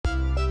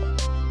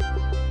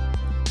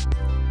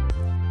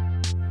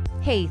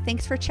Hey,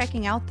 thanks for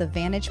checking out the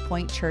Vantage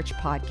Point Church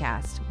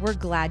podcast. We're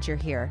glad you're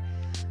here.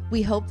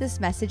 We hope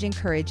this message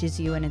encourages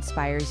you and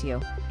inspires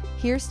you.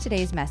 Here's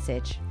today's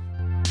message.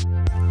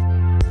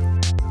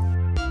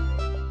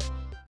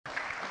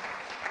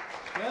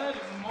 Good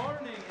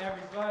morning,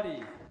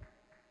 everybody.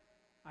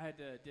 I had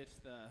to ditch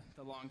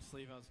the long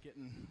sleeve. I was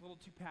getting a little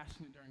too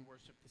passionate during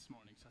worship this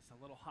morning, so it's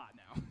a little hot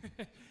now.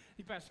 I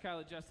think Pastor Kyle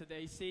adjusted the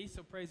AC,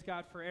 so praise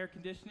God for air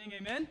conditioning.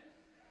 Amen?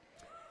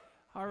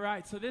 All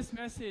right, so this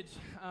message,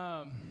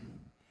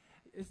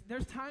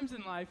 there's times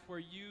in life where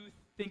you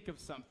think of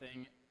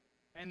something,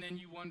 and then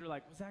you wonder,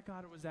 like, was that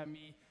God or was that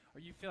me? Or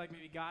you feel like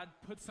maybe God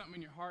put something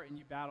in your heart and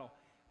you battle,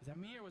 was that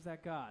me or was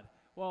that God?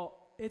 Well,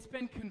 it's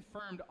been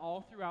confirmed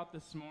all throughout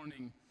this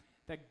morning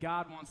that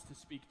God wants to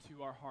speak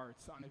to our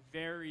hearts on a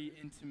very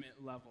intimate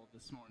level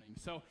this morning.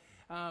 So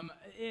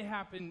it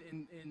happened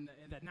in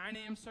that 9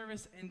 a.m.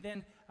 service, and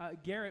then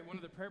Garrett, one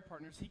of the prayer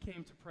partners, he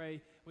came to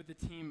pray with the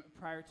team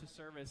prior to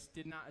service,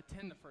 did not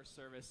attend the first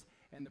service,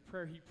 and the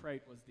prayer he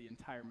prayed was the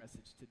entire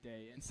message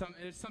today. And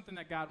it's something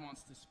that God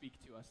wants to speak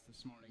to us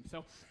this morning.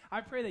 So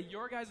I pray that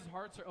your guys'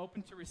 hearts are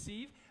open to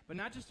receive, but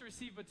not just to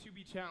receive, but to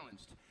be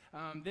challenged.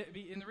 And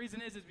the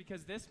reason is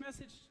because this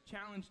message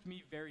challenged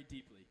me very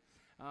deeply.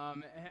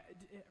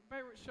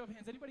 By show of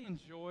hands, anybody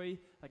enjoy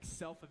like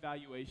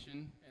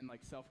self-evaluation and like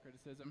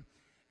self-criticism?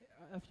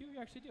 A few of you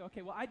actually do.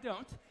 Okay, well I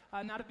don't.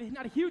 Not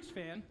a huge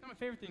fan. Not my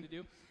favorite thing to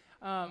do.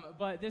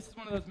 But this is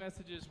one of those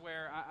messages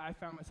where I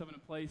found myself in a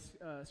place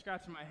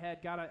scratching my head.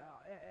 God,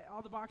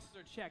 all the boxes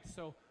are checked.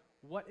 So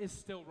what is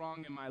still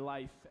wrong in my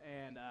life?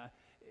 And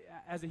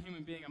as a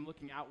human being, I'm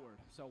looking outward.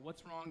 So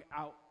what's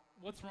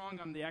wrong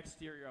on the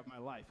exterior of my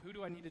life? Who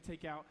do I need to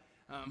take out?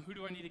 Who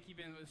do I need to keep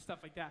in with stuff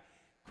like that?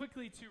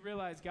 Quickly to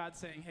realize God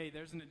saying, hey,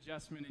 there's an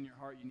adjustment in your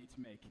heart you need to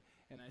make.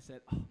 And I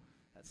said, oh,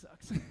 that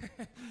sucks.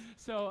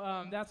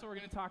 So that's what we're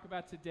going to talk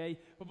about today.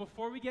 But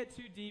before we get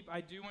too deep, I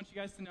do want you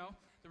guys to know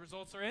the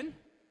results are in.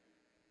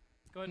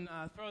 Go ahead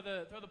and throw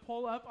the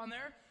poll up on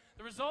there.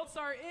 The results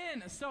are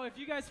in. So if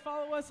you guys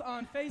follow us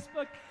on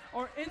Facebook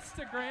or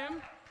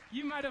Instagram,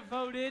 you might have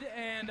voted,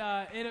 and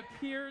it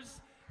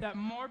appears that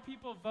more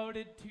people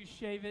voted to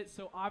shave it.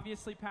 So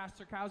obviously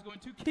Pastor Kyle's going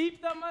to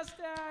keep the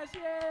mustache.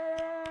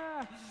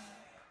 Yeah!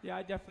 Yeah,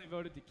 I definitely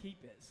voted to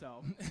keep it,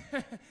 so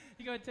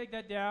you go ahead and take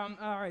that down.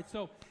 All right,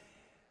 so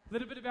a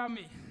little bit about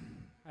me.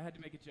 I had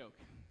to make a joke.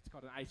 It's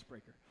called an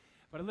icebreaker.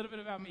 But a little bit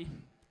about me.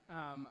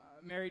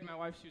 Married, my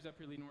wife, she was up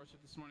here leading worship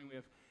this morning. We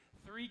have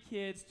 3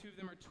 kids. 2 of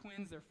them are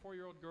twins. They're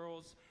 4-year-old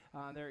girls.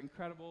 They're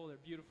incredible. They're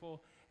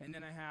beautiful. And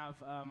then I have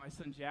my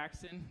son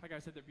Jackson. Like I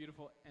said, they're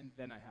beautiful. And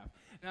then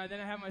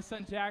I have my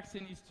son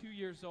Jackson. He's 2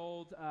 years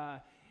old,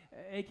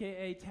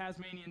 a.k.a.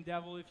 Tasmanian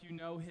Devil, if you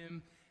know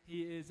him.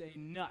 He is a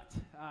nut.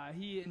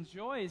 He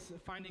enjoys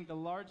finding the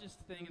largest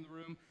thing in the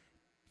room,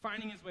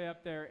 finding his way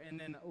up there, and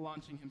then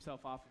launching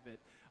himself off of it,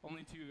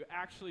 only to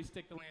actually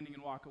stick the landing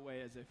and walk away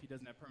as if he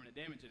doesn't have permanent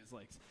damage in his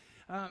legs.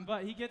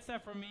 But he gets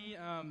that from me.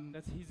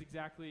 He's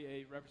exactly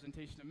a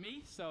representation of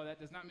me, so that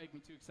does not make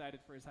me too excited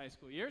for his high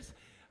school years.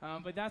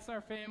 But that's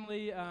our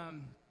family.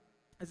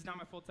 This is not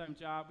my full-time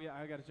job.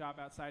 I got a job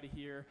outside of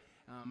here.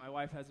 My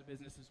wife has a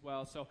business as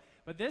well.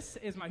 But this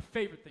is my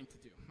favorite thing to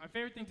do. My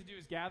favorite thing to do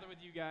is gather with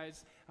you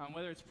guys,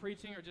 whether it's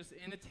preaching or just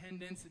in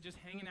attendance, just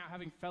hanging out,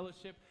 having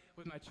fellowship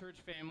with my church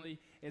family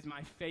is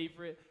my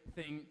favorite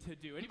thing to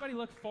do. Anybody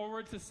look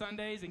forward to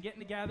Sundays and getting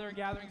together and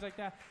gatherings like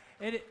that?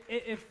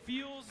 It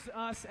fuels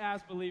us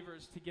as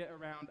believers to get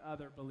around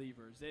other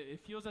believers. It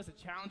fuels us, it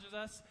challenges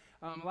us.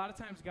 A lot of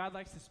times God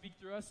likes to speak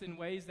through us in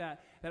ways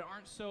that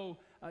aren't so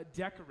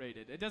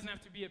decorated. It doesn't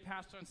have to be a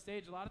pastor on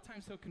stage. A lot of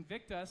times he'll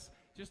convict us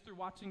just through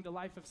watching the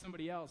life of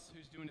somebody else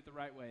who's doing it the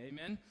right way.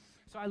 Amen?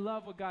 So I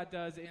love what God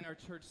does in our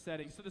church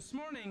setting. So this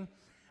morning,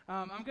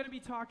 I'm going to be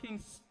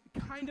talking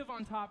kind of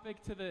on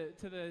topic to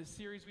the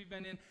series we've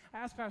been in. I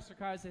asked Pastor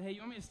Kai, I said, hey, you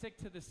want me to stick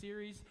to the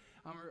series?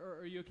 Or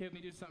are you okay with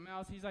me doing something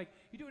else? He's like,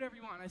 you do whatever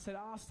you want. And I said,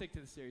 I'll stick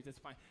to the series. That's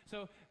fine.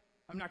 So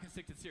I'm not going to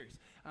stick to the series,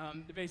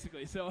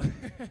 basically. So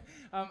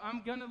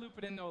I'm going to loop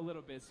it in, though, a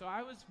little bit. So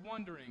I was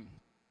wondering,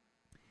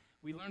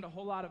 we learned a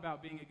whole lot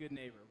about being a good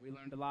neighbor. We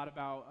learned a lot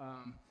about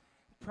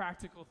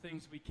practical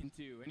things we can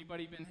do.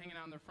 Anybody been hanging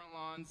out on their front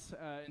lawns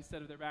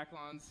instead of their back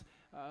lawns?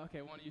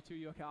 Okay, one of you, 2 of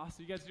you. Okay,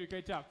 awesome. You guys do a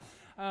great job.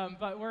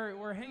 But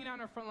we're hanging out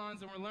on our front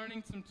lawns, and we're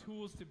learning some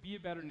tools to be a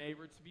better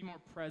neighbor, to be more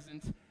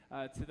present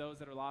to those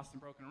that are lost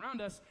and broken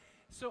around us.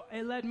 So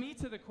it led me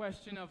to the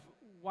question of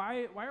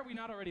why are we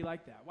not already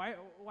like that?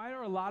 Why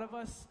are a lot of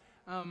us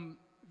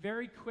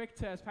very quick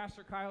to, as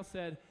Pastor Kyle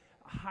said,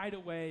 hide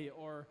away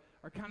or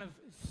kind of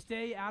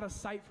stay out of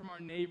sight from our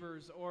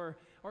neighbors, or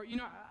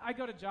I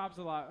go to jobs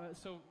a lot.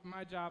 So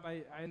my job,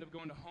 I end up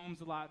going to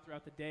homes a lot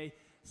throughout the day.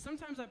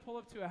 Sometimes I pull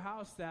up to a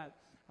house that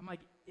I'm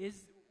like,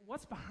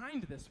 what's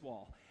behind this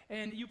wall?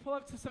 And you pull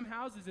up to some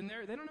houses, and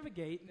they don't have a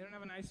gate. They don't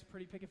have a nice,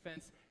 pretty picket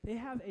fence. They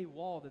have a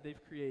wall that they've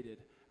created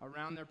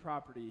around their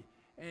property,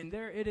 and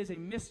it is a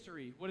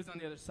mystery what is on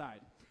the other side.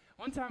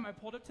 One time I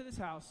pulled up to this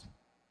house,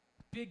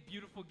 big,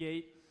 beautiful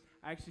gate.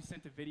 I actually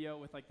sent a video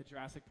with like the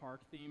Jurassic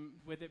Park theme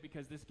with it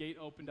because this gate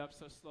opened up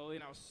so slowly,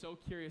 and I was so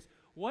curious,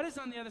 what is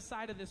on the other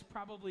side of this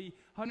probably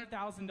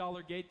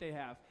 $100,000 gate they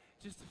have?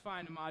 Just to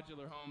find a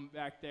modular home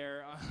back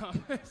there.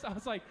 So I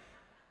was like,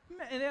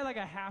 man, and they had like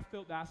a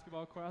half-built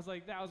basketball court. I was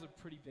like, that was a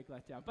pretty big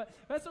letdown. But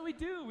that's what we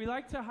do. We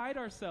like to hide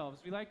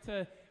ourselves. We like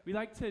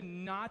to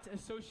not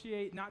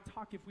associate, not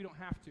talk if we don't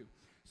have to.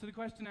 So the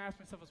question I asked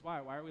myself was, why?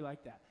 Why are we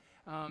like that?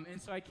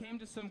 And so I came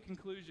to some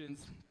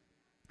conclusions.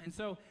 And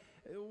so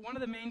one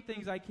of the main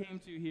things I came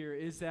to here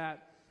is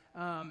that,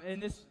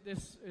 and this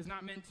is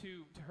not meant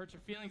to hurt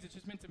your feelings. It's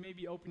just meant to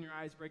maybe open your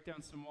eyes, break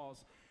down some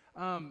walls.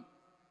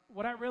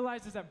 What I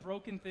realized is that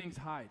broken things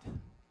hide.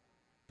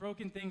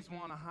 Broken things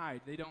want to hide.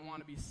 They don't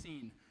want to be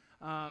seen.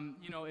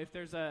 If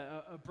there's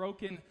a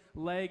broken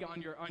leg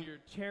on your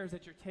chairs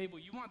at your table,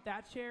 you want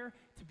that chair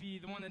to be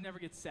the one that never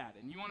gets sat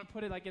in. You want to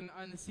put it like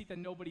on the seat that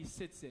nobody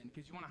sits in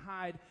because you want to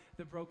hide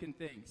the broken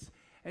things.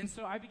 And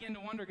so I began to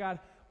wonder, God,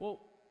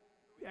 well,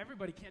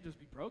 everybody can't just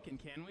be broken,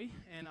 can we?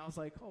 And I was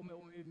like, oh,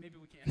 maybe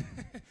we can.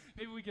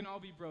 Maybe we can all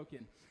be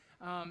broken.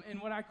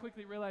 And what I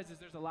quickly realized is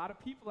there's a lot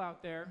of people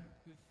out there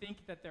who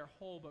think that they're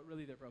whole, but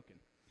really they're broken.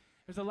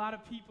 There's a lot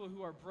of people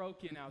who are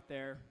broken out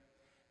there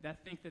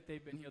that think that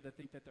they've been healed, that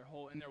think that they're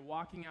whole, and they're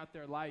walking out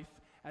their life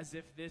as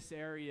if this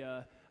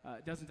area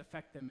doesn't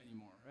affect them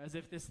anymore, as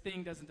if this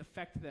thing doesn't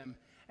affect them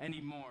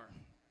anymore.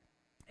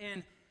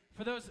 And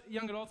for those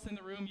young adults in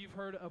the room, you've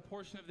heard a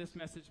portion of this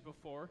message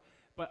before,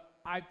 but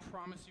I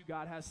promise you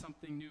God has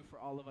something new for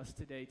all of us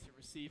today to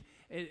receive.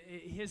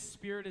 His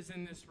Spirit is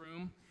in this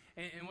room.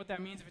 And what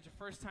that means, if it's your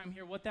first time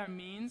here, what that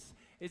means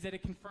is that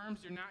it confirms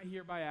you're not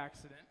here by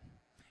accident.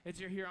 It's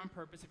you're here on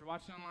purpose. If you're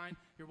watching online,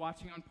 you're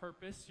watching on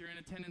purpose. You're in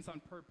attendance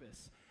on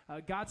purpose.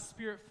 God's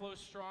Spirit flows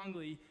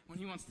strongly when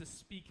He wants to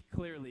speak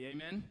clearly.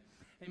 Amen?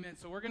 Amen.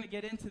 So we're going to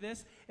get into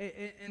this.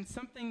 And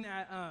something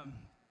that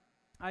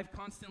I've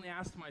constantly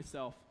asked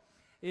myself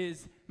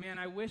is, man,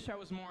 I wish I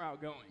was more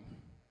outgoing.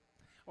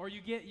 Or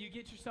you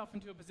get yourself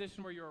into a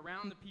position where you're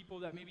around the people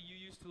that maybe you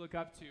used to look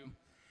up to.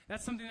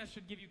 That's something that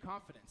should give you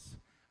confidence.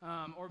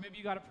 Or maybe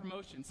you got a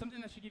promotion,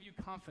 something that should give you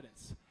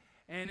confidence.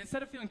 And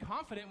instead of feeling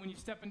confident when you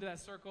step into that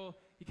circle,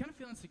 you kind of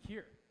feel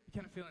insecure. You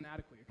kind of feel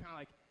inadequate. You're kind of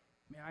like,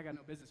 man, I got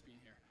no business being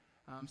here.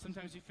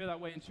 Sometimes you feel that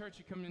way in church.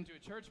 You come into a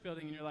church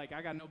building and you're like,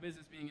 I got no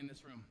business being in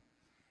this room.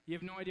 You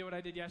have no idea what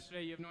I did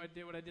yesterday. You have no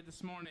idea what I did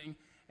this morning.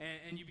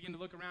 And you begin to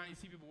look around and you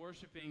see people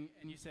worshiping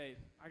and you say,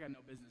 I got no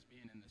business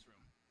being in this room.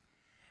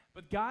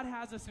 But God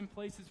has us in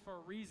places for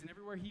a reason.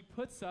 Everywhere He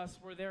puts us,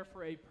 we're there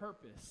for a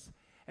purpose.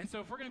 And so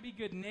if we're going to be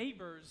good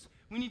neighbors,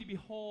 we need to be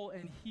whole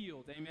and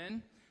healed,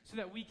 amen? So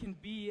that we can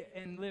be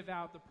and live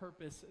out the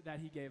purpose that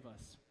He gave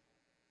us.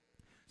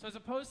 So as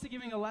opposed to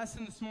giving a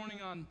lesson this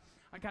morning on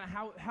kind of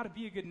how to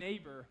be a good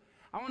neighbor,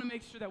 I want to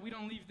make sure that we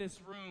don't leave this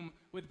room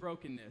with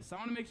brokenness. I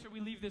want to make sure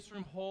we leave this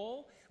room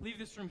whole, leave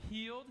this room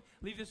healed,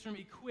 leave this room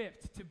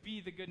equipped to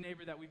be the good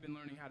neighbor that we've been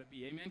learning how to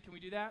be. Amen? Can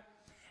we do that?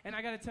 And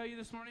I got to tell you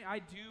this morning, I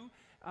do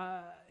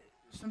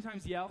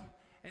sometimes yell.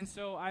 And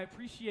so I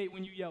appreciate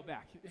when you yell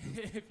back.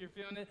 If you're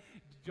feeling it,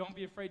 don't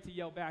be afraid to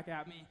yell back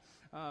at me.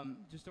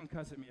 Just don't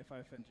cuss at me if I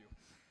offend you.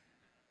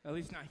 At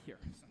least not here.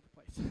 It's not the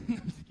place. No,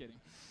 I'm just kidding.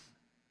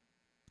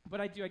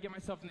 But I get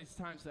myself in these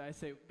times that I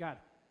say, God,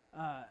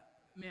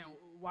 man,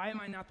 why am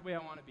I not the way I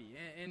want to be?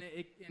 And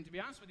to be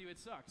honest with you, it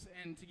sucks.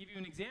 And to give you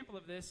an example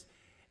of this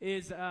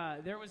is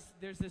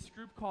there's this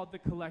group called The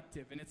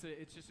Collective. And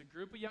it's just a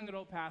group of young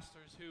adult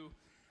pastors who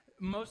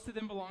most of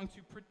them belong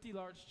to pretty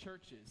large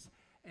churches.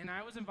 And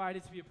I was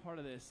invited to be a part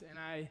of this, and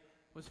I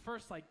was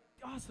first like,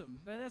 awesome,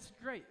 that's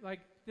great. Like,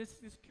 this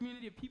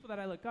community of people that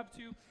I look up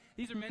to,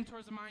 these are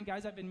mentors of mine,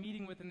 guys I've been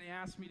meeting with, and they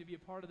asked me to be a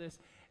part of this.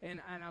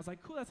 And I was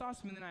like, cool, that's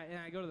awesome. And then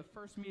I go to the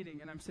first meeting,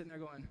 and I'm sitting there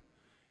going,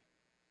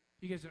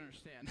 you guys don't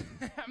understand.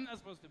 I'm not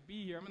supposed to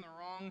be here. I'm in the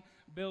wrong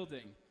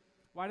building.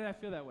 Why did I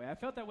feel that way? I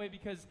felt that way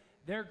because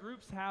their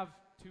groups have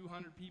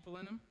 200 people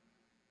in them.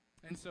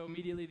 And so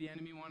immediately the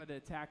enemy wanted to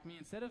attack me.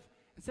 Instead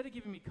of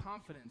giving me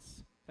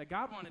confidence that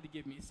God wanted to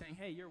give me, saying,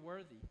 hey, you're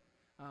worthy,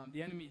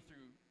 the enemy threw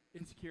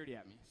insecurity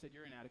at me. Said,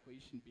 you're inadequate.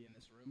 You shouldn't be in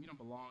this room. You don't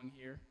belong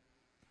here.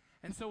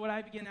 And so what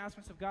I began to ask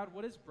myself, God,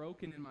 what is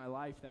broken in my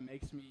life that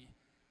makes me,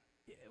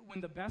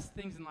 when the best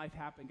things in life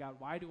happen, God,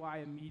 why do I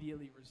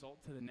immediately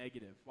result to the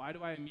negative? Why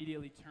do I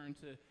immediately turn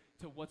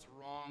to what's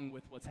wrong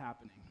with what's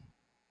happening?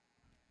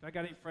 If I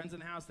got any friends in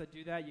the house that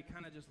do that, you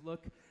kind of just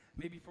look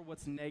maybe for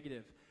what's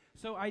negative.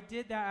 So I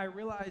did that. I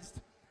realized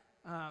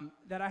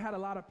that I had a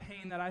lot of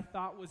pain that I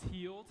thought was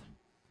healed,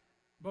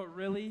 but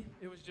really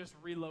it was just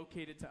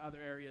relocated to other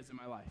areas in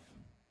my life.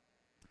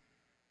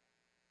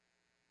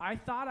 I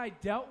thought I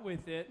dealt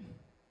with it,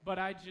 but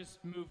I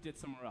just moved it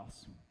somewhere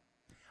else.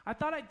 I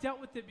thought I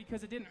dealt with it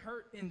because it didn't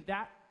hurt in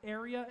that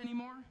area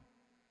anymore,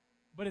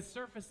 but it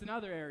surfaced in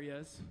other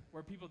areas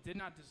where people did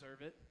not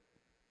deserve it.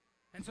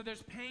 And so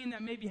there's pain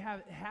that maybe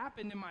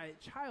happened in my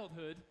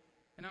childhood,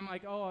 and I'm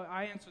like, oh,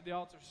 I answered the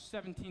altar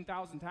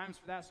 17,000 times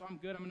for that, so I'm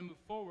good, I'm going to move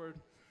forward.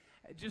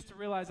 Just to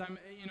realize I'm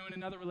in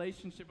another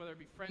relationship, whether it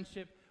be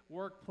friendship,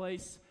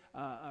 workplace,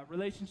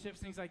 relationships,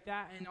 things like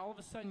that, and all of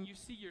a sudden you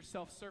see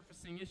yourself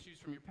surfacing issues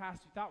from your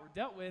past you thought were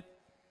dealt with,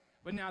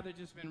 but now they've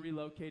just been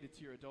relocated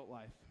to your adult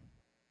life.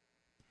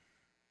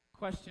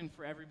 Question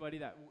for everybody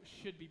that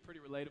should be pretty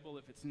relatable.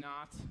 If it's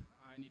not,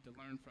 I need to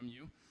learn from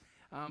you.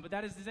 But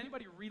that is, does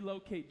anybody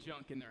relocate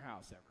junk in their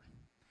house ever?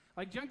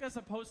 Like, junk that's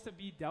supposed to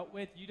be dealt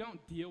with, you don't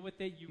deal with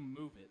it, you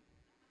move it.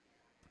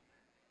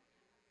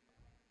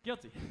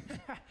 Guilty.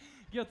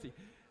 Guilty.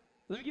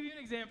 Let me give you an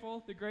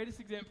example. The greatest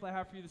example I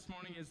have for you this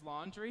morning is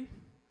laundry.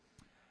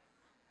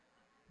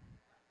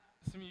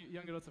 Some of you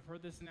young adults have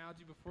heard this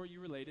analogy before, you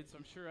related, so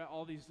I'm sure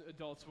all these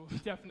adults will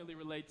definitely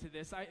relate to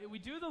this. We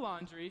do the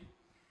laundry,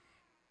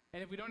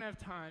 and if we don't have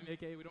time,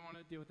 aka we don't want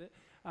to deal with it,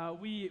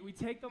 we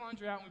take the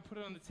laundry out and we put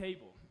it on the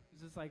table.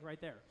 It's just like right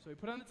there. So we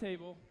put it on the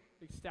table,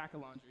 big stack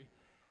of laundry.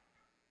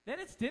 Then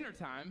it's dinner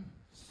time,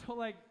 so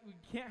like we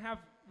can't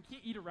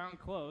eat around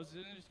clothes.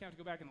 Then we just have to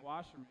go back in the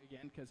washroom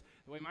again, because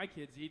the way my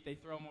kids eat, they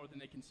throw more than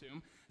they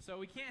consume. So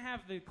we can't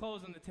have the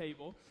clothes on the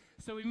table.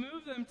 So we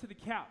move them to the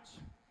couch,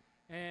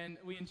 and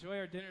we enjoy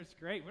our dinner. It's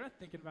great. We're not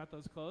thinking about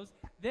those clothes.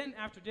 Then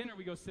after dinner,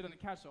 we go sit on the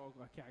couch. So,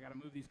 okay, I got to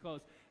move these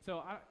clothes.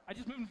 So I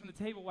just moved them from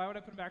the table. Why would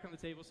I put them back on the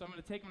table? So I'm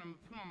going to take them and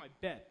put them on my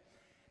bed.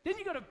 Then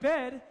you go to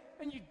bed,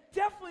 and you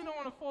definitely don't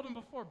want to fold them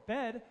before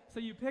bed. So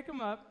you pick them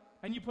up,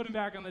 and you put them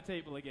back on the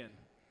table again.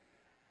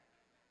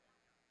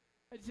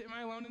 Am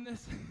I alone in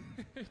this?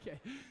 Okay.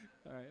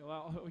 All right.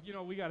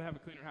 Well, we got to have a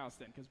cleaner house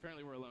then, because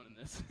apparently we're alone in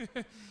this.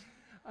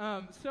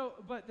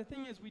 But the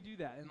thing is, we do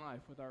that in life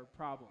with our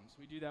problems.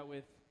 We do that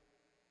with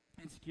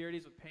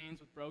insecurities, with pains,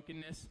 with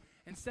brokenness.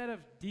 Instead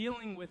of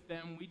dealing with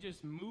them, we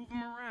just move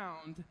them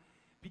around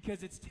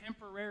because it's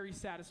temporary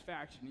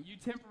satisfaction. You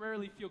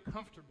temporarily feel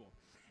comfortable.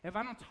 If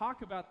I don't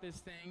talk about this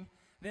thing,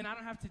 then I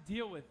don't have to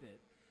deal with it.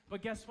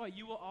 But guess what?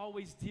 You will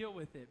always deal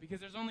with it because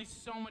there's only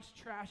so much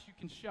trash you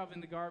can shove in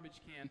the garbage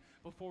can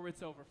before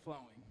it's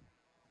overflowing.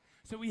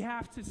 So we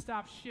have to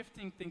stop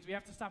shifting things. We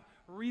have to stop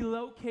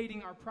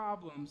relocating our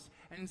problems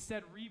and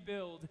instead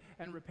rebuild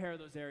and repair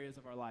those areas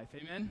of our life.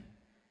 Amen?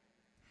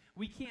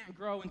 We can't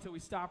grow until we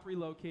stop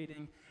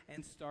relocating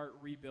and start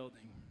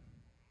rebuilding.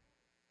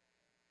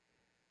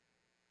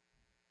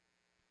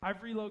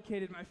 I've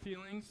relocated my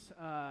feelings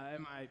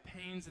and my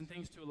pains and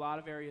things to a lot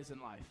of areas in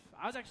life.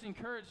 I was actually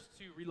encouraged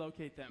to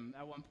relocate them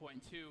at one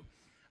point too.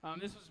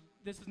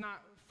 This is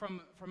not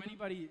from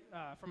anybody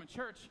from a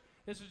church.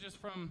 This is just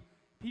from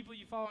people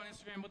you follow on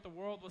Instagram. What the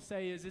world will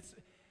say is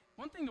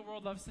one thing the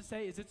world loves to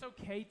say is it's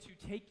okay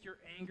to take your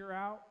anger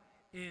out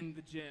in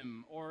the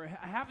gym or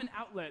have an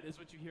outlet is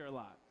what you hear a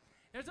lot.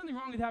 There's nothing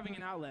wrong with having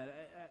an outlet.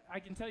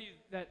 I can tell you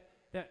that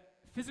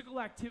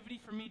physical activity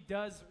for me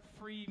does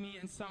free me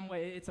in some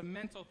way. It's a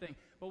mental thing.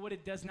 But what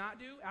it does not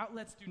do,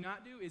 outlets do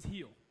not do, is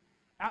heal.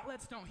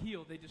 Outlets don't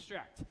heal, they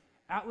distract.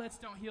 Outlets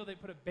don't heal, they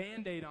put a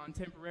Band-Aid on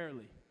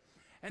temporarily.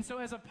 And so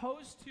as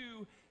opposed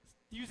to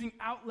using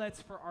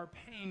outlets for our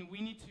pain,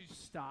 we need to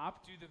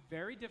stop, do the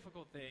very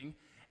difficult thing,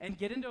 and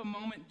get into a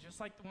moment just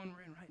like the one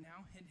we're in right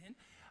now, hint,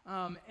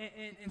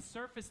 hint, and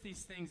surface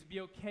these things,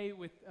 be okay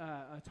with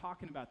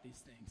talking about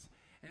these things.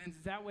 And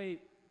that way,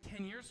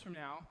 10 years from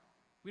now,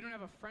 we don't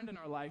have a friend in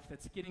our life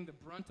that's getting the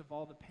brunt of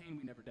all the pain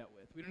we never dealt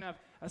with. We don't have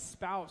a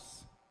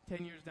spouse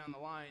 10 years down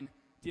the line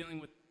dealing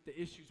with the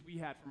issues we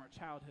had from our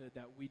childhood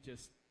that we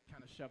just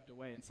kind of shoved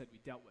away and said we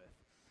dealt with.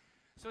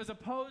 So as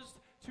opposed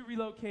to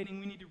relocating,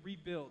 we need to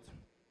rebuild.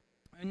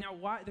 And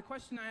now the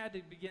question I had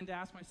to begin to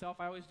ask myself,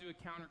 I always do a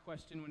counter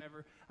question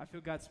whenever I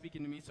feel God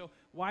speaking to me. So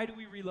why do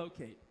we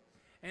relocate?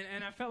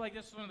 And I felt like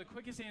this was one of the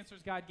quickest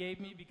answers God gave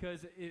me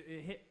because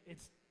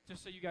it's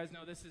just so you guys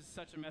know, this is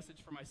such a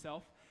message for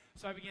myself.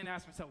 So I began to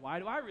ask myself, why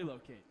do I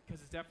relocate?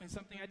 Because it's definitely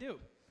something I do.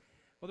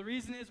 Well, the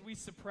reason is we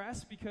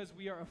suppress because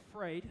we are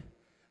afraid.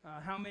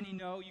 How many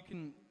know you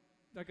can,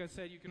 like I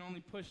said, you can only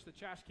push the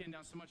trash can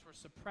down so much. We're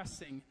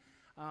suppressing,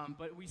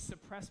 but we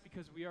suppress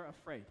because we are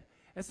afraid.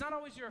 It's not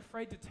always you're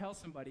afraid to tell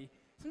somebody.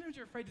 Sometimes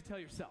you're afraid to tell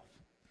yourself.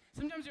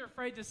 Sometimes you're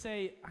afraid to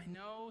say, I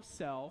know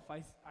self,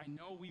 I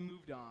know we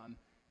moved on,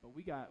 but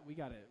we got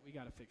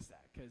to fix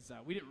that because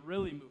we didn't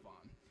really move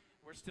on.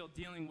 We're still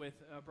dealing with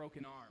a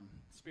broken arm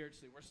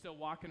spiritually. We're still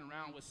walking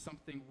around with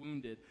something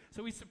wounded.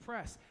 So we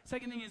suppress.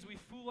 Second thing is we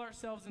fool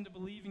ourselves into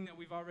believing that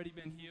we've already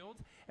been healed,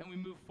 and we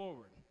move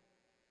forward.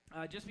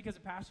 Just because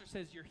a pastor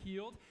says you're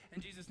healed in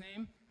Jesus'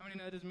 name, how many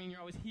know that doesn't mean you're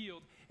always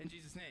healed in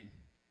Jesus' name?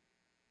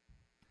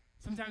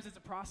 Sometimes it's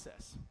a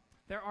process.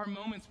 There are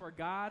moments where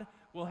God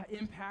will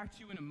impact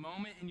you in a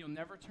moment, and you'll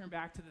never turn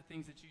back to the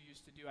things that you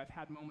used to do. I've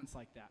had moments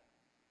like that.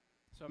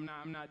 So I'm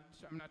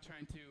not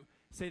trying to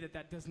say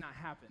that does not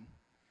happen.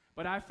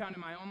 But I've found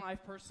in my own life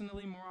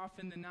personally, more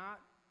often than not,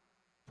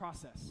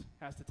 process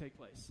has to take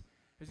place.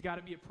 There's got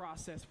to be a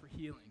process for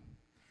healing.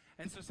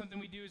 And so something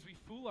we do is we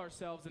fool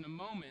ourselves in a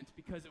moment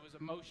because it was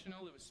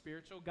emotional, it was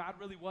spiritual. God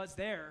really was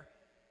there,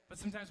 but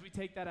sometimes we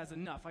take that as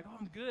enough. Like, oh,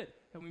 I'm good,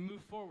 and we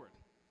move forward.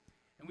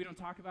 And we don't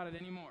talk about it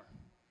anymore.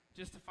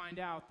 Just to find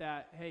out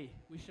that, hey,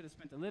 we should have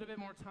spent a little bit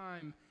more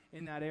time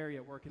in that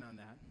area working on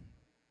that.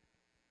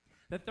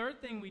 The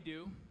third thing we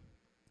do,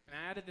 And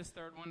I added this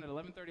third one at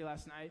 11:30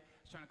 last night. I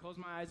was trying to close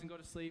my eyes and go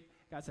to sleep.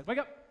 God said, wake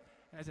up.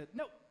 And I said,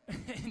 no.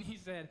 And he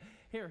said,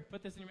 here,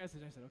 put this in your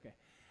message. I said, okay.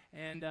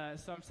 And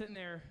so I'm sitting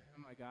there.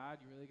 I'm like, God,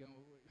 you really going to,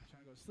 I'm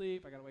trying to go to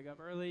sleep. I got to wake up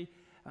early.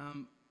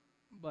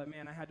 But,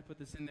 man, I had to put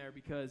this in there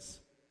because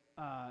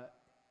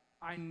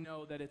I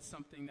know that it's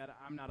something that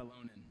I'm not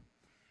alone in.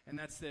 And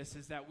that's this,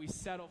 is that we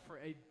settle for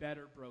a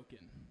better broken.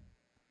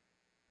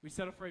 We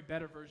settle for a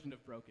better version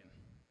of broken.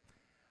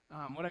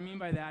 What I mean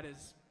by that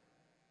is,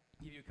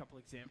 I'll give you a couple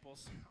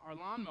examples. Our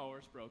lawnmower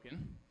is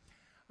broken.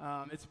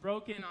 It's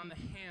broken on the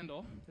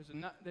handle. There's a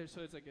nut there,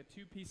 so it's like a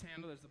two-piece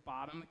handle. There's the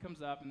bottom that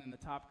comes up, and then the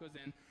top goes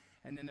in,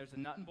 and then there's a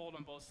nut and bolt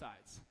on both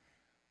sides.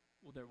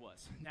 Well, there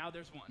was. Now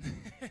there's one.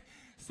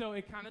 So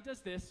it kind of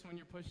does this when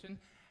you're pushing,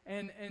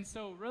 and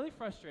so really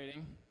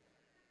frustrating.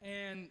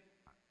 And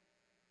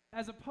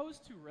as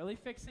opposed to really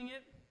fixing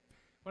it,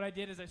 what I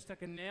did is I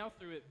stuck a nail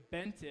through it,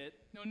 bent it,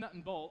 no nut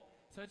and bolt,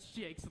 so it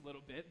shakes a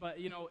little bit, but,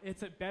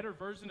 it's a better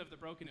version of the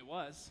broken it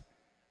was,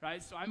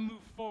 right? So I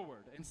moved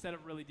forward instead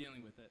of really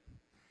dealing with it.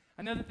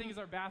 Another thing is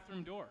our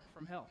bathroom door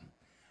from hell.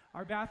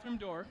 Our bathroom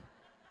door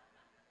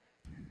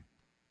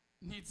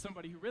needs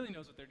somebody who really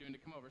knows what they're doing to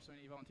come over, so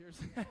I need volunteers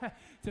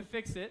to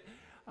fix it.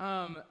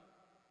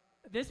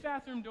 This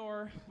bathroom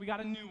door, we got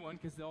a new one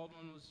because the old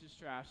one was just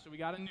trash, so we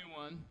got a new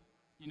one.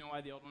 You know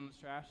why the old one was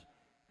trash?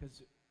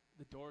 Because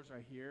the door's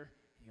right here.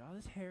 You got all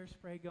this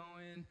hairspray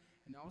going,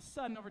 and all of a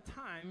sudden, over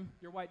time,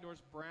 your white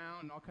door's brown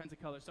and all kinds of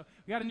colors. So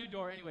we got a new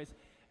door anyways.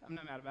 I'm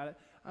not mad about it.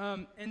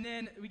 And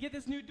then we get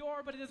this new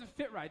door, but it doesn't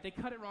fit right. They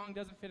cut it wrong,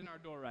 doesn't fit in our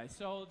door right.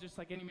 So just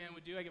like any man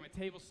would do, I get my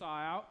table saw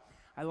out.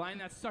 I line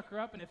that sucker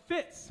up, and it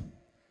fits.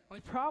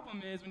 Only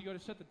problem is when you go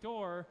to shut the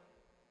door,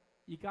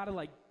 you got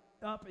to,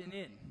 up and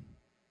in.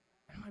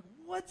 And I'm like,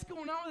 what's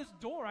going on with this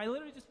door? I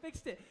literally just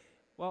fixed it.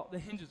 Well, the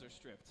hinges are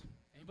stripped.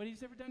 Anybody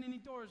who's ever done any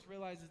doors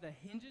realizes the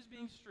hinges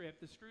being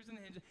stripped, the screws in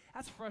the hinges,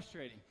 that's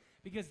frustrating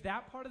because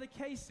that part of the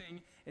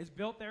casing is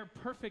built there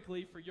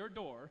perfectly for your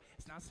door.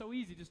 It's not so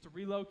easy just to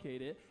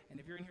relocate it. And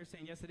if you're in here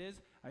saying, yes, it is,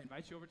 I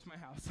invite you over to my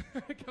house.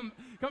 come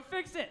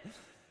fix it.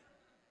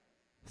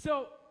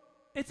 So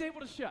it's able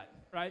to shut,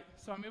 right?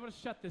 So I'm able to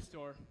shut this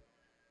door.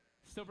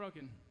 Still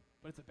broken,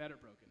 but it's a better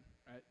broken,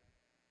 right?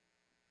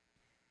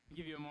 I'll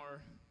give you a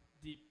more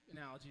deep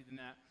analogy than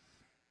that.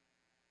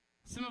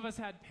 Some of us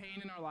had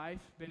pain in our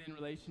life, been in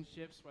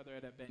relationships, whether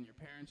it have been your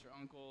parents or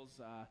uncles,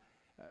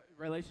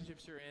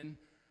 relationships you're in,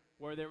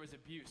 where there was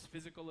abuse,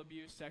 physical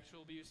abuse,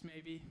 sexual abuse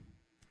maybe.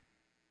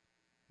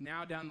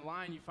 Now down the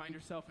line, you find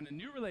yourself in a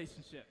new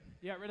relationship.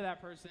 You got rid of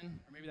that person,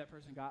 or maybe that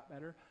person got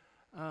better.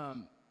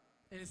 And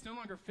it's no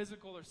longer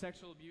physical or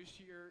sexual abuse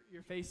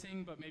you're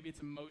facing, but maybe it's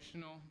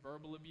emotional,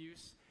 verbal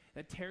abuse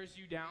that tears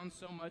you down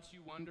so much you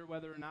wonder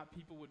whether or not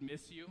people would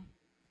miss you.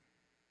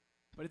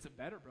 But it's a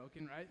better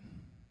broken, right?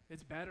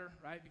 It's better,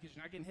 right? Because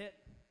you're not getting hit.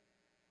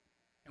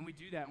 And we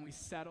do that, and we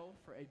settle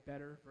for a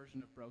better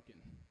version of broken.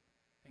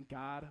 And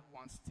God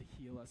wants to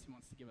heal us. He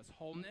wants to give us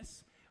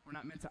wholeness. We're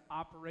not meant to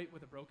operate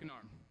with a broken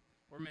arm.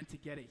 We're meant to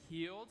get it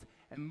healed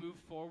and move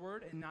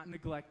forward and not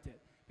neglect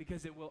it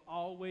because it will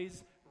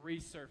always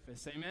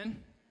resurface.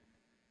 Amen?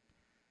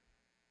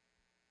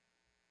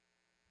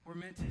 We're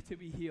meant to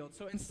be healed.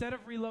 So instead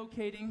of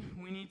relocating,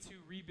 we need to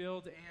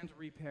rebuild and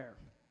repair.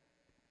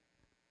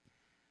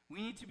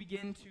 We need to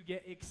begin to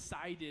get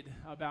excited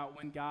about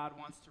when God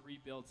wants to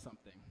rebuild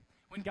something.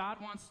 When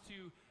God wants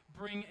to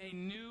bring a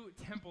new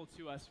temple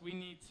to us, we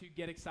need to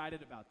get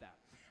excited about that.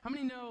 How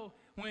many know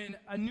when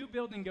a new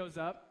building goes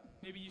up,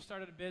 maybe you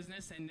started a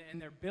business and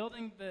they're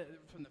building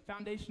from the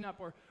foundation up,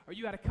 or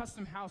you had a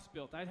custom house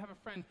built. I have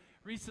a friend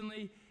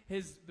recently,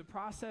 the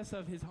process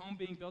of his home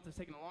being built has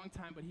taken a long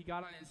time, but he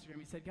got on Instagram.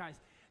 He said, guys,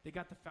 they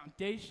got the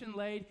foundation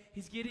laid.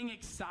 He's getting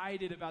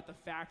excited about the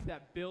fact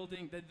that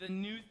the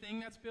new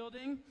thing that's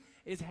building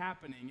is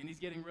happening, and he's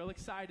getting real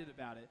excited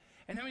about it.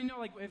 And how many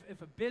know,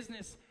 if a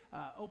business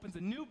opens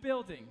a new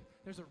building,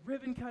 there's a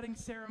ribbon-cutting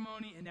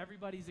ceremony, and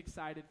everybody's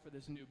excited for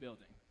this new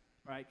building,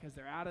 right? Because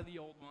they're out of the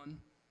old one,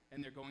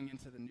 and they're going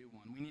into the new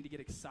one. We need to get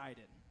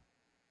excited.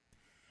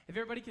 If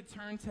everybody could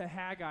turn to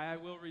Haggai, I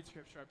will read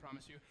scripture, I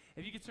promise you.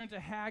 If you could turn to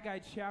Haggai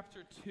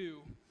chapter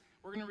 2,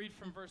 we're going to read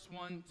from verse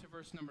 1 to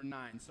verse number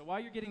 9. So while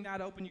you're getting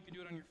that open, you can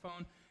do it on your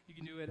phone. You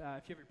can do it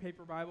if you have your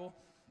paper Bible.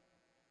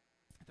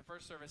 At the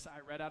first service, I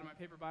read out of my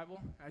paper Bible.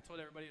 I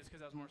told everybody it was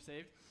because I was more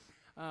saved.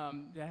 I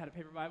had a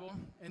paper Bible,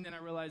 and then I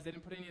realized they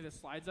didn't put any of the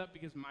slides up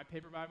because my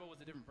paper Bible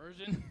was a different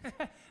version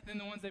than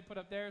the ones they put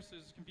up there, so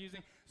it was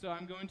confusing. So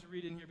I'm going to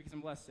read in here because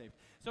I'm less saved.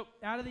 So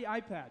out of the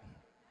iPad,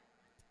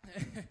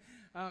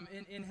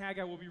 in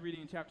Haggai, we'll be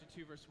reading in chapter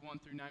 2, verse 1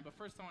 through 9. But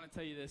first, I want to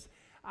tell you this.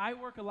 I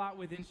work a lot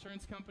with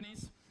insurance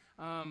companies.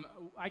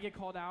 I get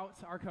called out.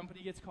 Our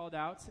company gets called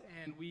out,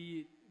 and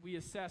we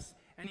assess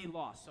any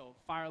loss, so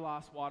fire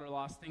loss, water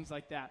loss, things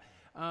like that.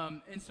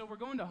 And so we're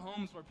going to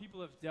homes where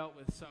people have dealt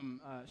with some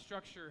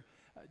structure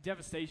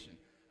devastation.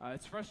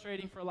 It's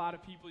frustrating for a lot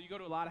of people. You go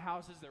to a lot of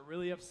houses, they're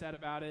really upset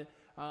about it.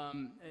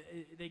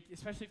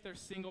 Especially if they're a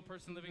single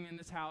person living in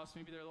this house,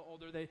 maybe they're a little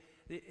older,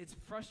 it's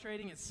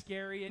frustrating, it's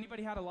scary.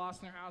 Anybody had a loss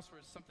in their house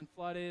where something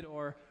flooded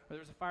or there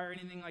was a fire or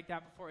anything like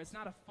that before? It's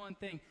not a fun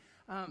thing.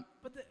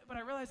 But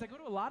I realized I go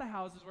to a lot of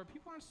houses where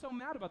people aren't so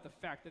mad about the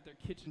fact that their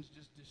kitchen's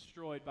just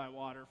destroyed by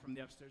water from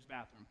the upstairs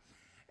bathroom.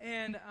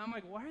 And I'm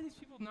like, why are these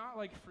people not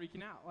like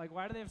freaking out? Like,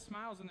 why do they have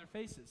smiles on their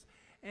faces?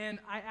 And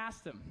I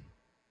asked the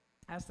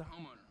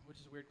homeowner, which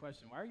is a weird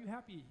question. Why are you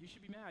happy? You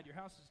should be mad. Your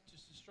house is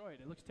just destroyed.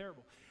 It looks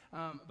terrible.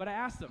 But I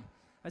asked them.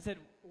 I said,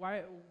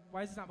 why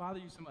does this not bother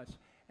you so much?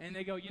 And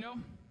they go,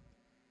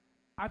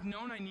 I've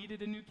known I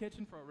needed a new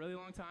kitchen for a really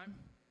long time.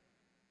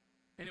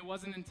 And it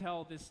wasn't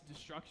until this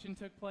destruction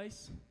took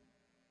place.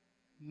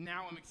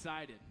 Now I'm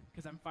excited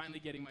because I'm finally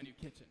getting my new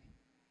kitchen.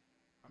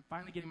 I'm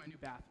finally getting my new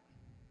bathroom.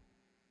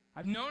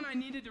 I've known I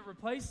needed to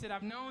replace it.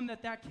 I've known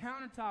that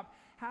countertop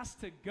has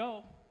to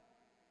go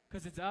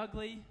because it's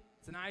ugly.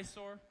 It's an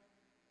eyesore.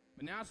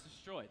 But now it's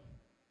destroyed.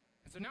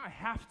 And so now I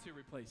have to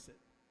replace it.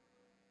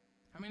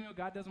 How many know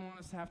God doesn't want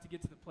us to have to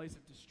get to the place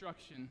of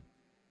destruction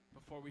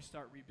before we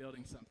start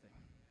rebuilding something?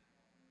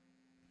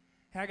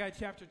 Haggai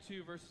chapter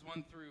 2, verses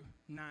 1 through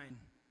 9.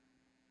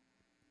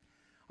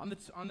 On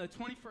the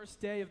 21st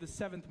day of the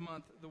 7th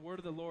month, the word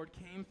of the Lord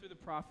came through the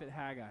prophet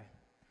Haggai.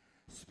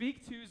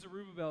 Speak to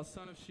Zerubbabel,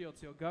 son of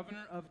Shealtiel,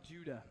 governor of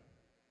Judah,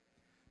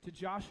 to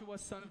Joshua,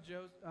 son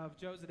of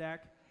Jozadak,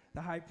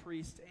 the high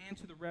priest, and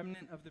to the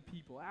remnant of the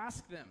people.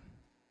 Ask them,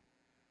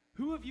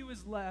 who of you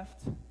is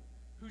left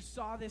who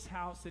saw this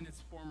house in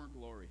its former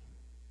glory?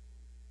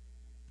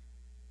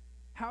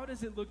 How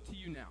does it look to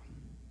you now?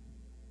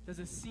 Does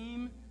it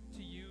seem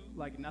to you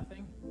like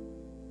nothing?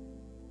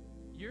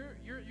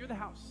 You're the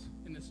house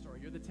in this story.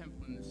 You're the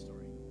temple in this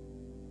story.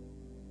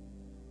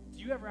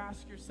 Do you ever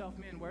ask yourself,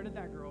 man, where did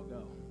that girl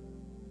go?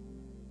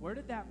 Where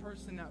did that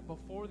person that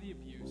before the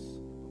abuse,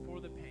 before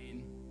the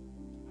pain,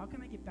 how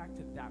can I get back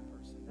to that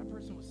person? That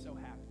person was so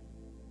happy.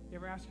 You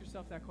ever ask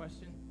yourself that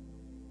question?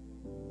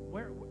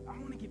 I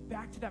want to get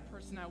back to that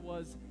person I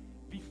was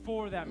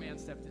before that man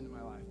stepped into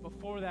my life,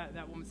 before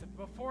that woman stepped,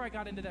 before I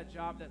got into that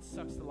job that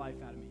sucks the life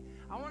out of me.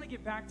 I want to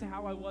get back to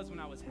how I was when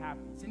I was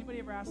happy. Has anybody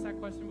ever asked that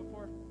question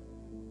before?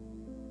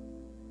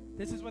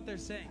 This is what they're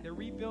saying. They're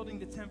rebuilding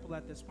the temple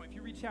at this point. If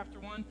you read chapter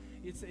 1,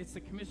 it's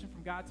the commission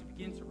from God to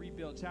begin to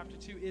rebuild. Chapter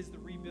 2 is the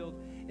rebuild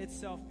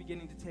itself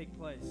beginning to take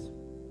place.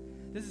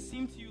 Does it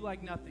seem to you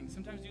like nothing?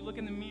 Sometimes you look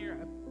in the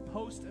mirror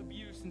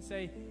post-abuse and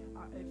say,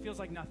 it feels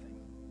like nothing.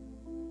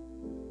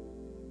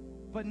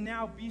 But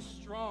now be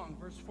strong.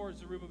 Verse 4,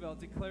 Zerubbabel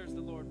declares the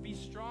Lord. Be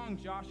strong,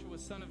 Joshua,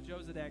 son of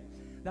Jozadak,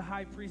 the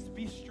high priest.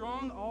 Be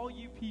strong, all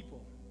you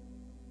people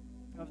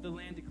of the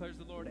land, declares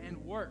the Lord,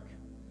 and work.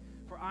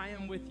 For I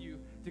am with you,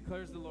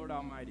 declares the Lord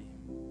Almighty.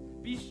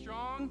 Be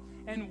strong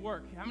and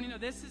work. How many know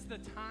this is the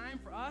time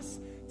for us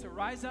to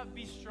rise up,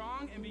 be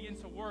strong, and begin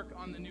to work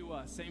on the new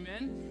us?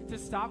 Amen? To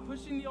stop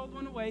pushing the old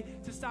one away,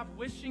 to stop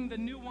wishing the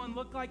new one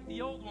looked like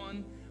the old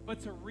one, but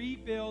to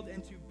rebuild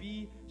and to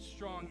be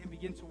strong and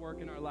begin to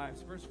work in our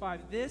lives. Verse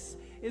 5, this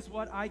is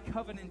what I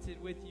covenanted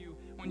with you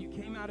when you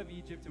came out of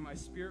Egypt, and my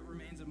spirit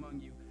remains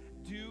among you.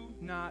 Do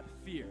not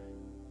fear.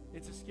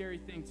 It's a scary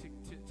thing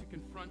to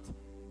confront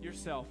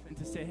yourself and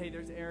to say, hey,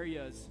 there's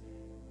areas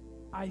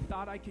I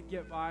thought I could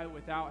get by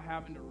without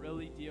having to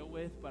really deal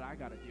with, but I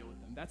got to deal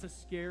with them. That's a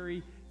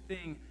scary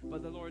thing,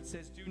 but the Lord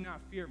says, do not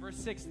fear. Verse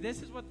 6,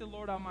 this is what the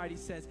Lord Almighty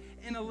says.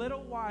 In a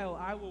little while,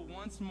 I will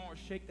once more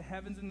shake the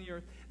heavens and the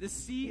earth, the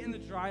sea and the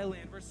dry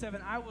land. Verse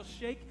 7, I will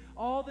shake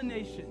all the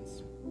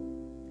nations,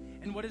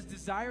 and what is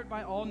desired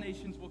by all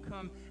nations will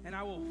come, and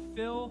I will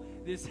fill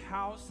this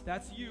house,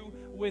 that's you,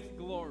 with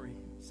glory,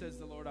 says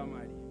the Lord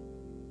Almighty.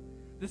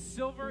 The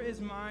silver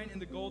is mine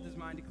and the gold is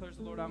mine, declares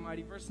the Lord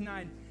Almighty. Verse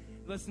 9,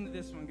 listen to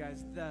this one,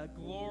 guys. The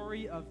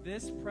glory of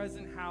this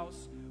present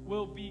house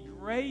will be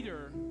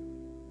greater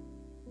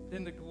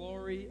than the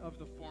glory of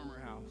the former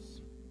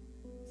house,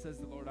 says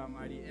the Lord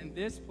Almighty. In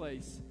this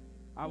place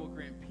I will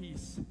grant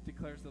peace,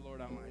 declares the Lord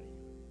Almighty.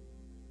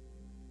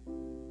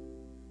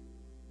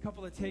 A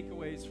couple of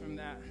takeaways from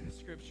that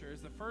scripture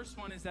is the first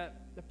one is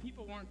that the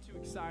people weren't too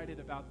excited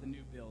about the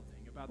new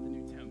building, about the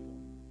new temple.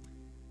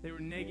 They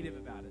were negative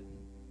about it.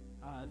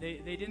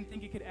 They didn't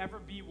think it could ever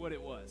be what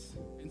it was,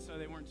 and so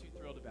they weren't too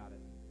thrilled about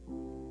it.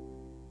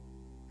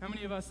 How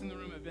many of us in the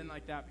room have been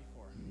like that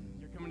before?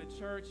 You're coming to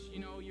church,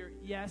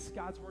 yes,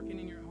 God's working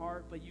in your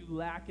heart, but you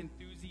lack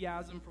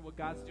enthusiasm for what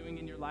God's doing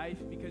in your life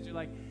because you're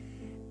like,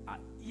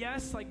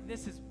 yes, like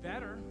this is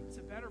better. It's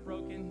a better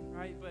broken,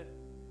 right?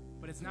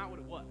 But it's not what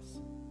it was.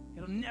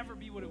 It'll never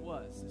be what it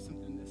was.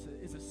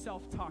 It's a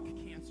self-talk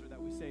cancer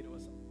that we say to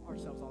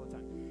ourselves all the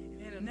time.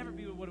 And it'll never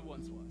be what it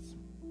once was.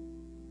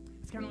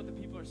 It's kind of what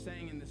the people are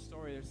saying in this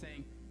story. They're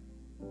saying,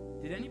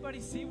 did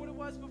anybody see what it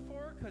was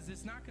before? Because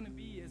it's not going to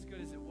be as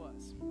good as it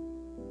was.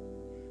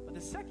 But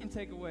the second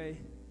takeaway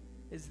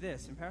is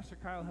this, and Pastor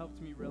Kyle helped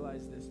me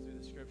realize this through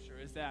the scripture,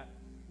 is that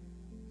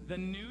the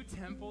new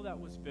temple that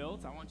was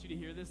built, I want you to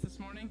hear this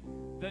morning,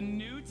 the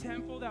new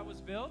temple that was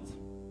built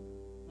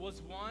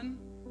was one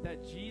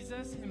that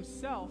Jesus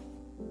himself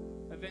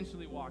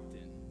eventually walked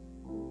in.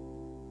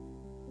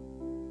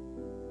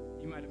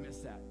 might have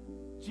missed that.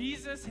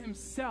 Jesus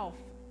himself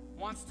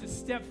wants to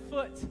step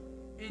foot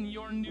in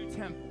your new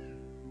temple.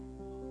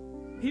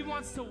 He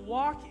wants to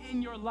walk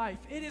in your life.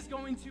 It is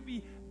going to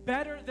be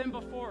better than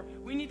before.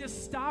 We need to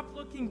stop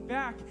looking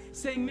back,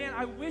 saying, man,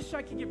 I wish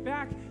I could get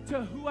back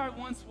to who I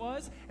once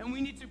was, and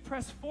we need to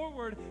press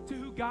forward to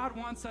who God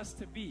wants us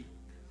to be.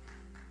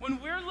 When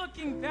we're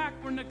looking back,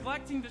 we're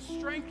neglecting the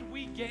strength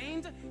we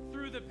gained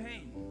through the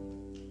pain.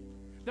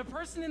 The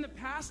person in the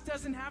past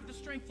doesn't have the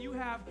strength you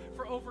have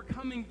for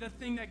overcoming the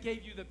thing that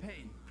gave you the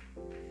pain.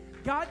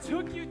 God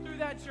took you through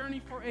that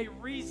journey for a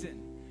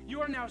reason.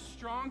 You are now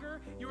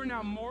stronger. You are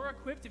now more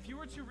equipped. If you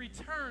were to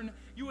return,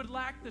 you would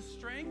lack the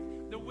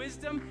strength, the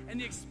wisdom, and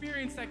the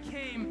experience that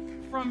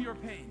came from your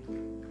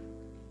pain.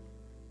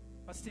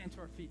 Let's stand to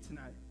our feet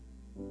tonight.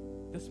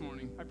 This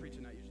morning. I preach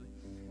at night usually.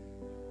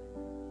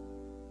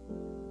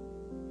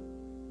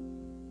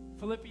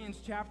 Philippians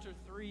chapter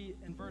 3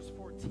 and verse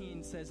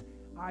 14 says,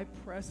 I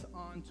press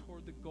on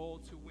toward the goal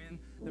to win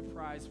the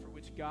prize for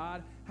which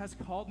God has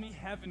called me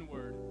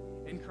heavenward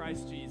in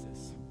Christ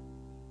Jesus.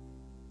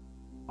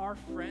 Our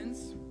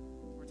friends,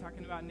 we're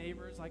talking about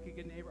neighbors, like a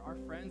good neighbor, our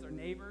friends, our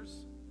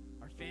neighbors,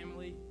 our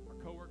family, our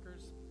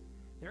coworkers,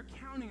 they're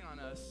counting on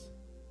us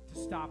to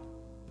stop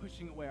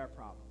pushing away our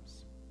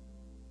problems.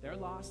 They're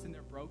lost and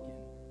they're broken.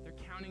 They're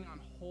counting on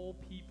whole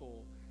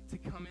people to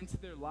come into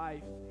their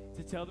life,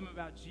 to tell them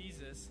about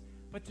Jesus,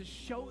 but to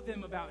show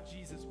them about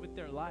Jesus with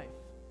their life.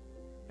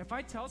 If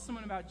I tell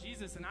someone about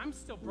Jesus and I'm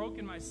still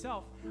broken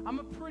myself, I'm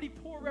a pretty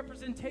poor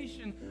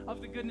representation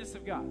of the goodness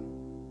of God.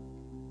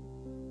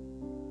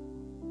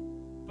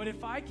 But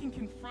if I can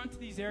confront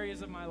these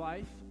areas of my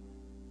life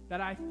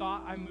that I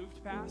thought I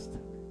moved past,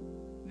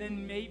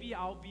 then maybe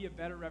I'll be a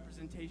better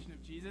representation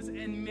of Jesus,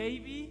 and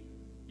maybe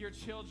your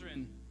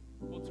children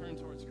will turn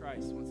towards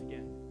Christ once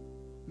again.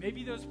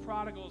 Maybe those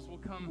prodigals will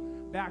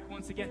come back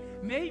once again.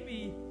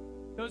 Maybe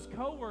those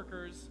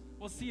coworkers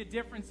will see a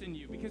difference in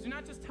you, because you're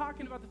not just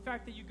talking about the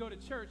fact that you go to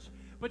church,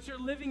 but you're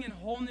living in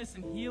wholeness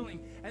and healing,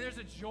 and there's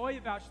a joy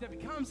about you that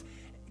becomes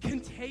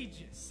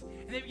contagious.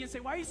 And they begin to say,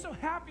 why are you so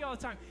happy all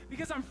the time?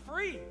 Because I'm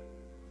free.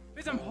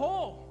 Because I'm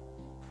whole.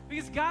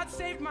 Because God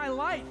saved my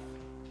life.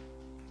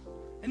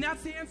 And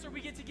that's the answer we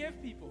get to give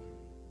people.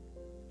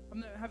 I'm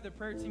going to have the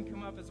prayer team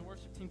come up as the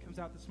worship team comes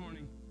out this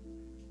morning.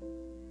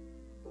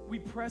 We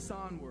press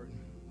onward.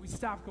 We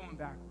stop going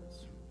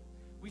backwards.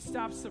 We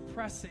stop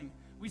suppressing.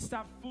 We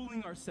stop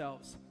fooling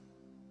ourselves.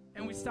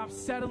 And we stop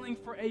settling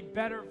for a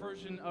better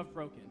version of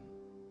broken.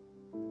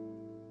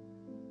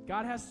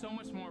 God has so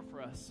much more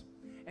for us.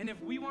 And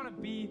if we want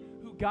to be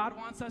who God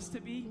wants us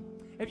to be,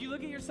 if you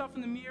look at yourself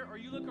in the mirror or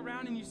you look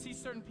around and you see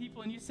certain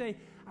people and you say,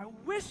 I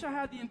wish I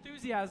had the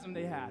enthusiasm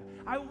they had.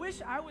 I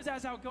wish I was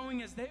as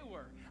outgoing as they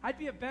were. I'd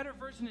be a better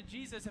version of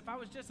Jesus if I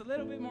was just a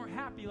little bit more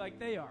happy like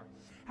they are.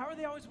 How are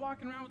they always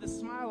walking around with a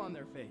smile on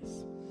their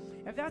face?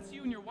 If that's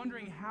you and you're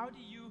wondering, how do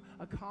you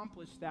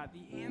accomplish that?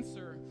 The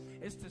answer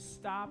is to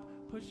stop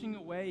pushing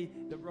away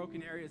the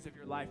broken areas of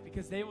your life,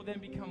 because they will then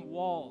become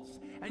walls.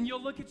 And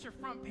you'll look at your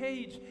front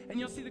page and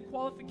you'll see the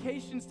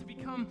qualifications to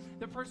become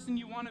the person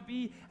you want to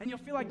be. And you'll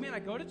feel like, man, I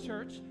go to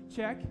church,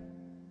 check.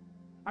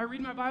 I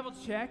read my Bible,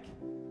 check.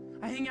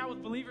 I hang out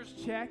with believers,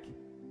 check.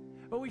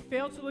 But we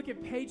fail to look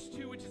at page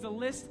 2, which is a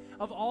list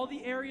of all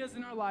the areas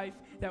in our life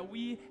that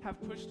we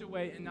have pushed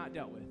away and not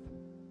dealt with.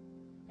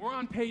 We're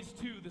on page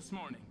 2 this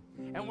morning,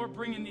 and we're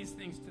bringing these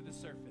things to the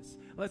surface.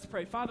 Let's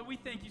pray. Father, we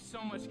thank you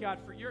so much, God,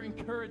 for your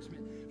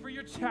encouragement, for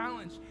your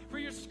challenge, for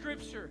your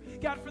scripture.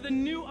 God, for the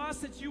new us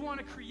that you want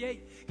to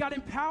create. God,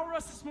 empower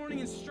us this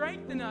morning and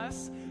strengthen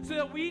us so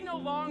that we no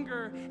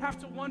longer have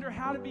to wonder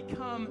how to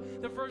become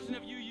the version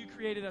of you you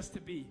created us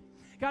to be.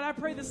 God, I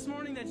pray this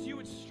morning that you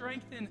would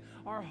strengthen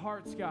our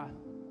hearts, God.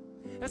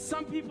 That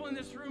some people in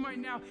this room right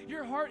now,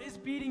 your heart is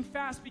beating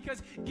fast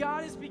because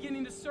God is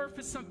beginning to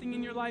surface something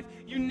in your life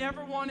you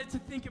never wanted to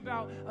think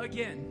about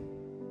again.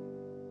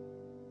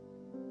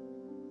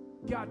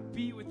 God,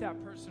 be with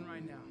that person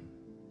right now.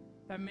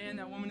 That man,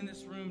 that woman in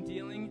this room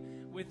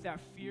dealing with that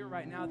fear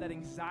right now, that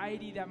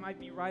anxiety that might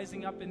be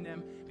rising up in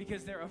them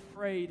because they're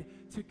afraid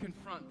to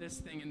confront this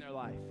thing in their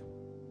life.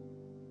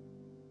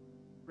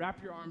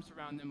 Wrap your arms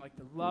around them like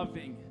the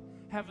loving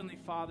Heavenly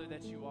Father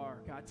that you are,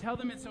 God. Tell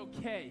them it's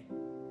okay.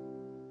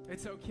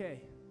 It's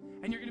okay.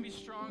 And you're going to be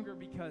stronger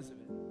because of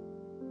it.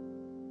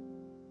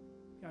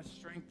 God,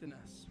 strengthen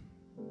us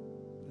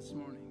this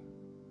morning.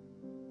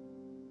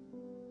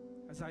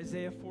 As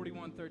Isaiah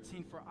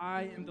 41:13, for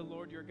I am the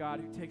Lord your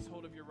God who takes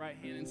hold of your right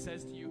hand and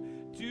says to you,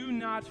 do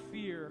not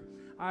fear,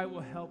 I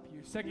will help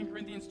you. 2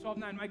 Corinthians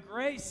 12:9, my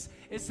grace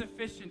is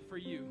sufficient for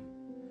you,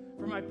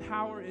 for my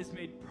power is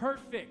made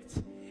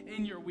perfect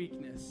in your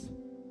weakness.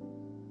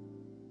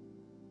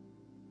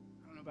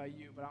 I don't know about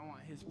you, but I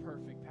want his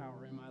perfect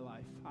power in my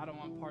life. I don't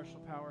want partial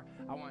power.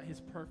 I want his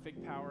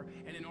perfect power.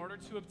 And in order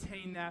to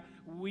obtain that,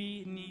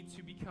 we need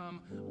to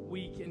become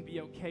weak and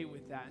be okay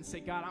with that and say,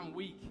 God, I'm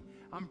weak.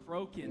 I'm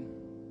broken.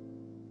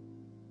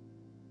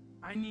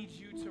 I need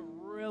you to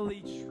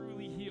really,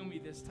 truly heal me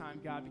this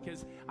time, God,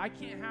 because I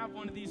can't have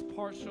one of these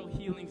partial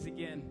healings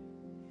again.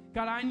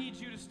 God, I need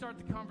you to start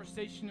the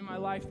conversation in my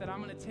life that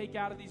I'm going to take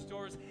out of these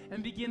doors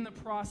and begin the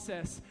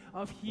process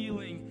of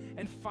healing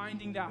and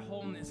finding that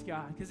wholeness,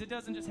 God, because it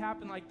doesn't just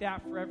happen like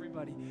that for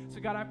everybody. So,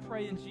 God, I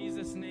pray in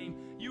Jesus' name,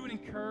 you would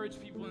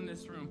encourage people in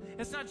this room.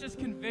 It's not just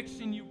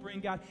conviction you bring,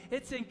 God.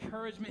 It's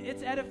encouragement.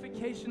 It's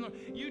edification, Lord.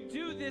 You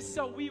do this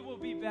so we will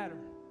be better,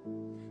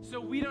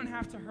 so we don't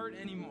have to hurt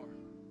anymore.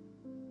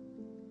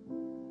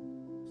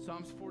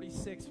 Psalms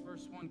 46,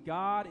 verse 1,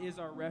 God is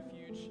our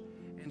refuge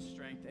and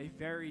strength, a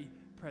very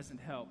present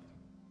help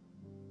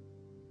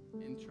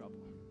in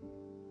trouble.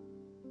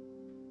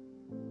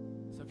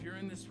 So if you're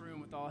in this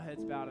room with all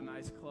heads bowed and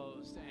eyes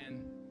closed,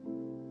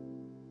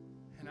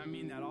 and I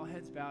mean that, all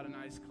heads bowed and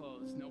eyes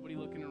closed, nobody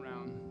looking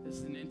around. This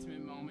is an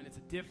intimate moment. It's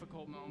a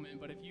difficult moment,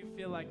 but if you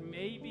feel like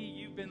maybe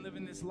you've been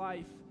living this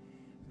life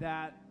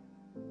that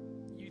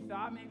you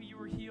thought maybe you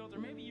were healed, or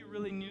maybe you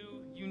really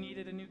knew you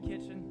needed a new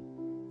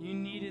kitchen, you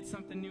needed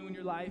something new in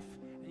your life,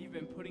 and you've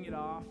been putting it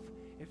off,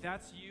 if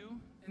that's you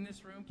in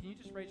this room, can you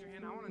just raise your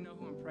hand? I want to know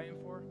who I'm praying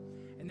for.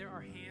 And there are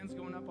hands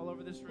going up all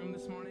over this room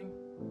this morning.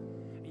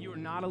 And you are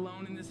not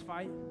alone in this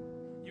fight.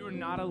 You are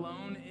not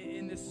alone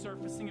in this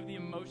surfacing of the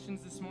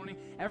emotions this morning.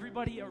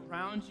 Everybody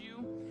around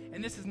you,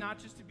 and this is not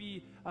just to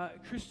be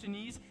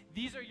Christianese,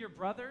 these are your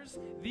brothers,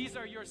 these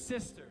are your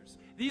sisters.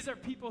 These are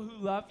people who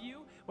love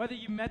you. Whether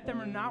you met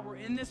them or not, we're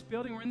in this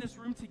building, we're in this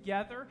room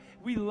together.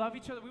 We love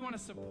each other. We want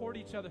to support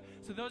each other.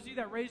 So those of you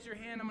that raised your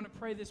hand, I'm going to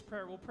pray this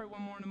prayer. We'll pray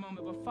one more in a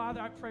moment. But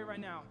Father, I pray right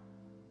now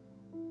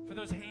for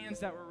those hands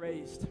that were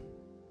raised.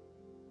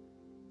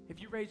 If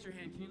you raised your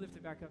hand, can you lift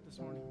it back up this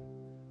morning?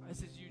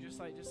 This is you, just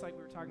like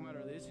we were talking about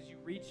earlier. This is you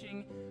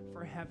reaching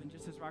for heaven,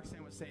 just as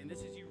Roxanne was saying.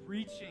 This is you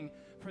reaching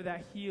for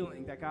that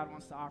healing that God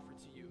wants to offer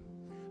to you.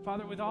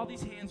 Father, with all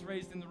these hands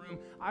raised in the room,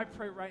 I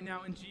pray right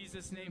now in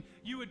Jesus' name,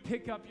 you would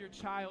pick up your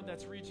child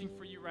that's reaching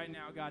for you right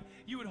now, God.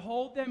 You would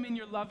hold them in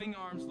your loving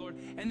arms, Lord,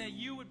 and that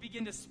you would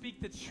begin to speak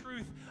the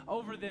truth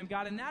over them,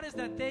 God. And that is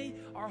that they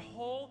are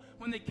whole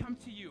when they come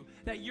to you,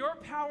 that your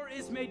power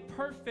is made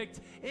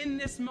perfect in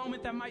this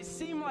moment that might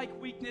seem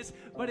like weakness,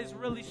 but is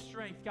really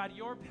strength. God,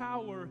 your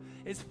power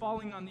is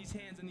falling on these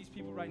hands and these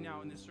people right now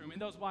in this room, and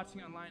those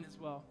watching online as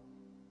well.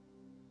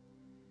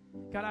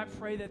 God, I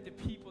pray that the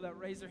people that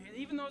raise their hand,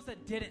 even those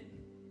that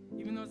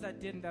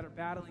didn't, that are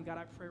battling, God,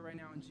 I pray right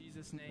now in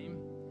Jesus' name,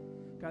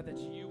 God, that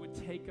you would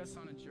take us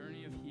on a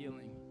journey of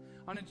healing,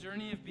 on a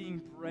journey of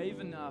being brave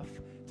enough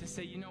to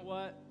say, you know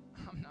what,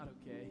 I'm not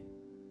okay.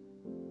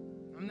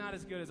 I'm not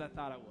as good as I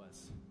thought I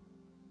was.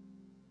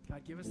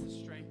 God, give us the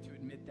strength to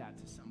admit that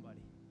to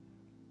somebody.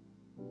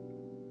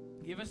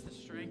 Give us the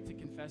strength to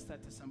confess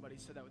that to somebody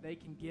so that they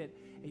can get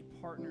a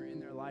partner in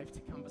their life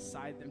to come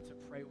beside them to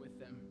pray with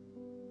them.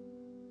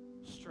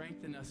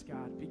 Strengthen us,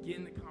 God.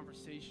 Begin the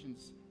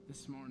conversations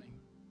this morning.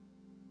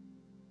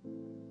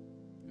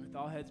 And with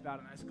all heads bowed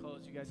and eyes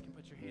closed, you guys can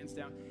put your hands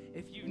down.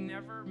 If you've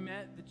never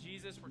met the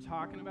Jesus we're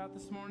talking about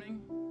this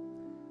morning,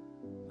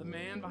 the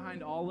man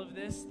behind all of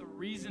this, the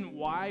reason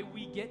why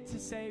we get to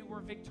say we're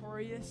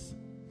victorious,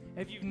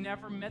 if you've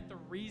never met the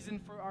reason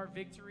for our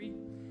victory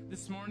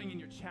this morning and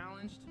you're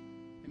challenged,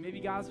 and maybe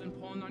God's been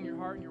pulling on your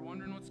heart and you're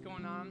wondering what's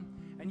going on,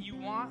 and you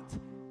want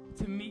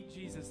to meet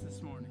Jesus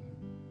this morning,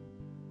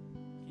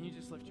 can you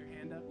just lift your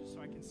hand up just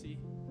so I can see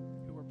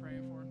who we're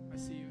praying for? I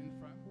see you in the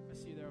front. I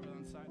see you there over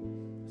on the side.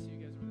 I see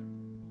you guys over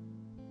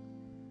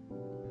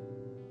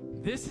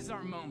there. This is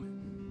our moment.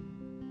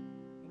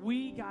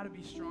 We got to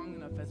be strong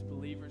enough as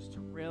believers to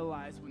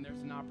realize when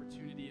there's an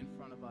opportunity in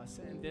front of us,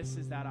 and this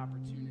is that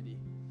opportunity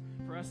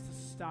for us to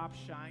stop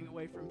shying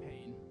away from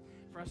pain,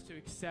 for us to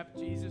accept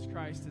Jesus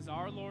Christ as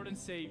our Lord and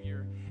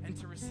Savior, and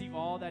to receive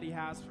all that he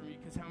has for me.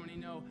 Because how many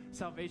know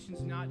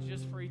salvation's not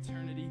just for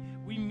eternity?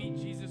 We meet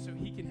Jesus so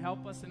he can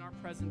help us in our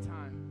present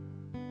time.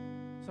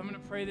 So I'm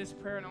going to pray this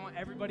prayer, and I want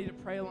everybody to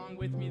pray along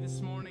with me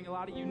this morning. A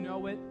lot of you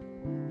know it.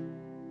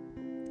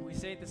 We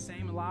say it the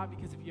same a lot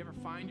because if you ever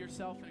find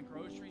yourself in a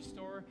grocery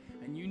store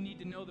and you need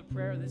to know the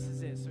prayer, this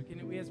is it. So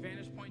we as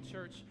Vantage Point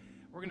Church,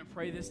 we're going to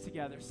pray this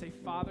together. Say,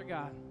 Father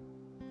God,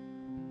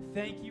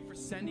 thank you for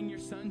sending your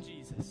son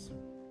Jesus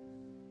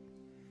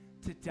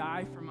to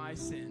die for my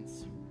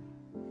sins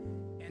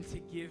and to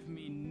give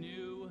me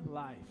new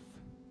life.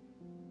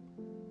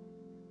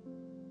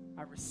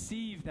 I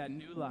receive that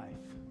new life.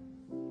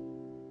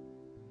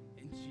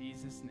 In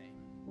Jesus' name,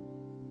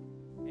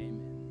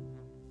 amen.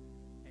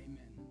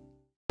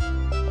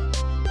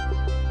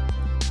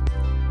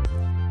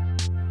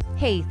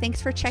 Hey,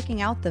 thanks for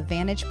checking out the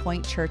Vantage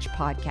Point Church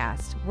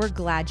podcast. We're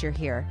glad you're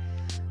here.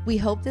 We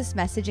hope this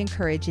message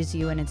encourages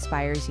you and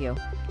inspires you.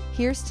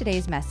 Here's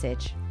today's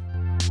message.